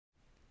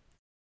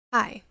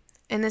Hi,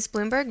 in this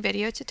Bloomberg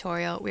video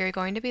tutorial, we are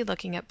going to be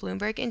looking at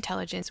Bloomberg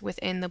intelligence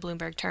within the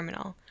Bloomberg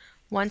terminal.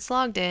 Once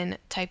logged in,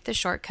 type the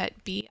shortcut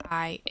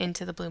BI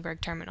into the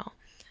Bloomberg terminal.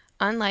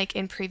 Unlike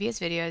in previous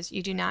videos,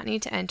 you do not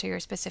need to enter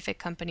your specific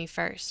company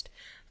first,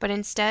 but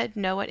instead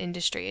know what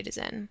industry it is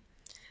in.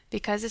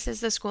 Because this is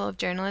the School of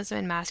Journalism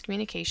and Mass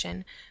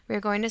Communication, we are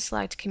going to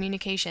select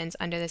Communications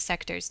under the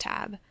Sectors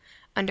tab.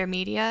 Under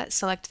Media,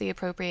 select the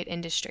appropriate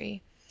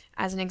industry.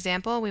 As an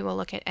example, we will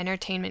look at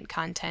entertainment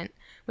content,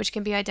 which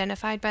can be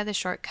identified by the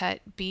shortcut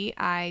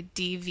BIDVENN.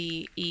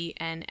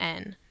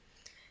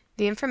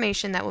 The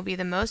information that will be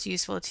the most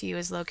useful to you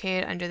is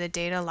located under the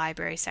Data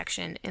Library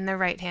section in the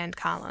right-hand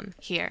column,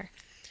 here.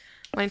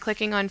 When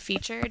clicking on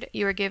Featured,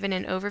 you are given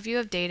an overview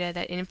of data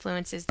that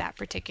influences that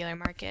particular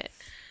market.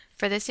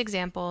 For this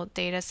example,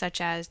 data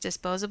such as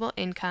disposable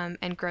income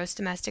and gross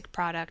domestic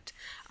product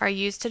are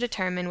used to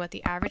determine what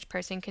the average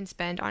person can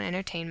spend on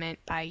entertainment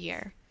by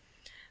year.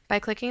 By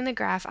clicking the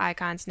graph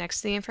icons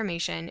next to the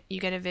information, you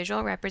get a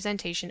visual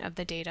representation of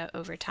the data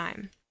over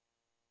time.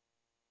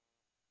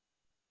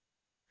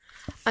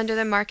 Under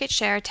the Market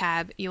Share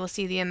tab, you will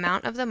see the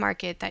amount of the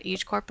market that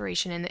each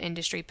corporation in the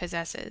industry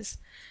possesses.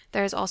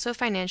 There is also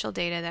financial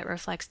data that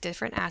reflects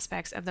different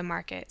aspects of the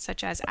market,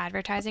 such as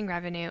advertising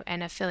revenue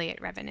and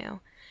affiliate revenue.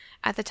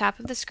 At the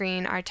top of the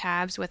screen are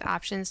tabs with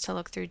options to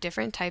look through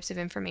different types of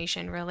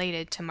information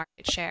related to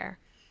market share.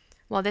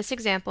 While this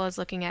example is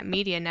looking at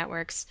media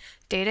networks,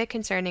 data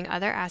concerning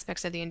other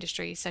aspects of the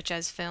industry, such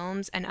as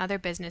films and other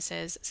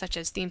businesses, such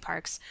as theme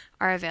parks,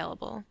 are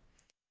available.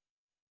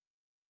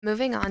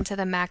 Moving on to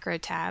the Macro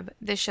tab,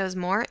 this shows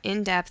more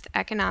in-depth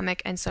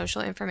economic and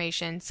social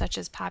information such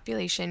as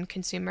population,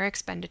 consumer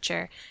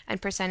expenditure,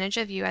 and percentage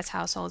of U.S.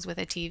 households with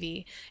a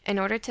TV in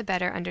order to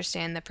better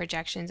understand the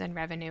projections and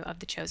revenue of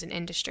the chosen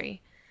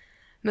industry.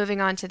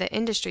 Moving on to the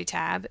Industry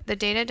tab, the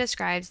data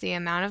describes the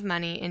amount of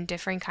money in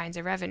differing kinds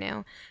of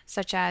revenue,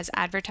 such as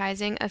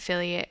advertising,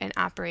 affiliate, and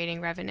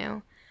operating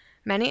revenue.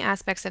 Many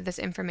aspects of this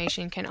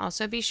information can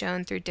also be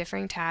shown through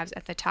differing tabs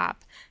at the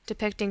top,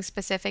 depicting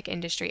specific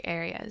industry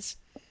areas.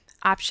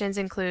 Options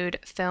include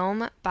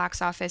film, box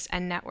office,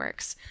 and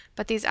networks,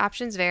 but these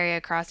options vary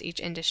across each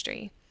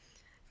industry.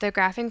 The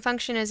graphing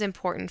function is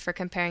important for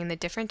comparing the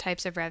different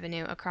types of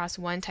revenue across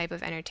one type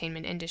of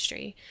entertainment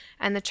industry,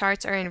 and the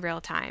charts are in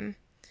real time.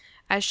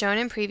 As shown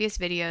in previous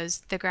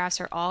videos, the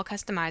graphs are all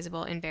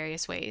customizable in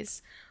various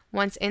ways.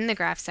 Once in the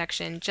graph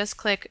section, just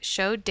click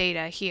Show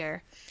Data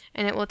here,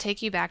 and it will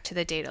take you back to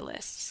the data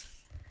lists.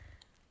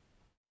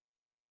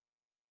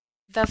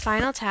 The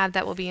final tab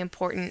that will be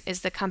important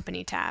is the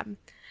Company tab.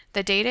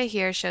 The data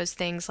here shows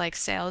things like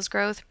sales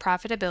growth,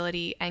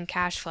 profitability, and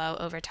cash flow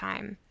over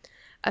time.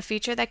 A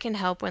feature that can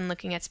help when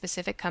looking at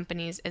specific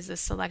companies is the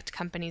Select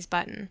Companies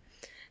button.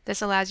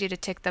 This allows you to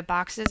tick the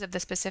boxes of the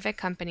specific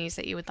companies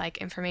that you would like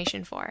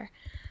information for.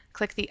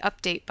 Click the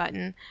Update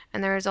button,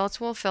 and the results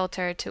will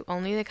filter to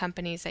only the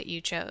companies that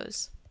you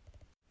chose.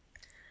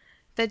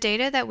 The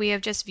data that we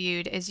have just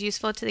viewed is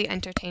useful to the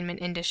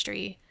entertainment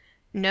industry.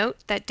 Note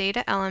that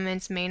data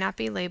elements may not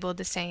be labeled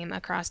the same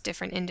across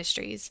different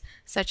industries,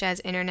 such as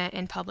internet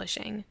and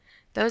publishing.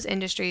 Those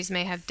industries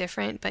may have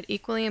different but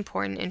equally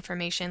important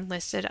information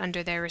listed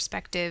under their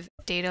respective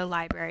data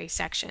library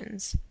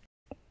sections.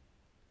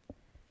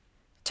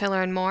 To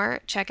learn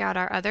more, check out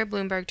our other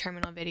Bloomberg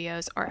Terminal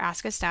videos or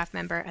ask a staff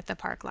member at the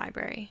Park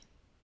Library.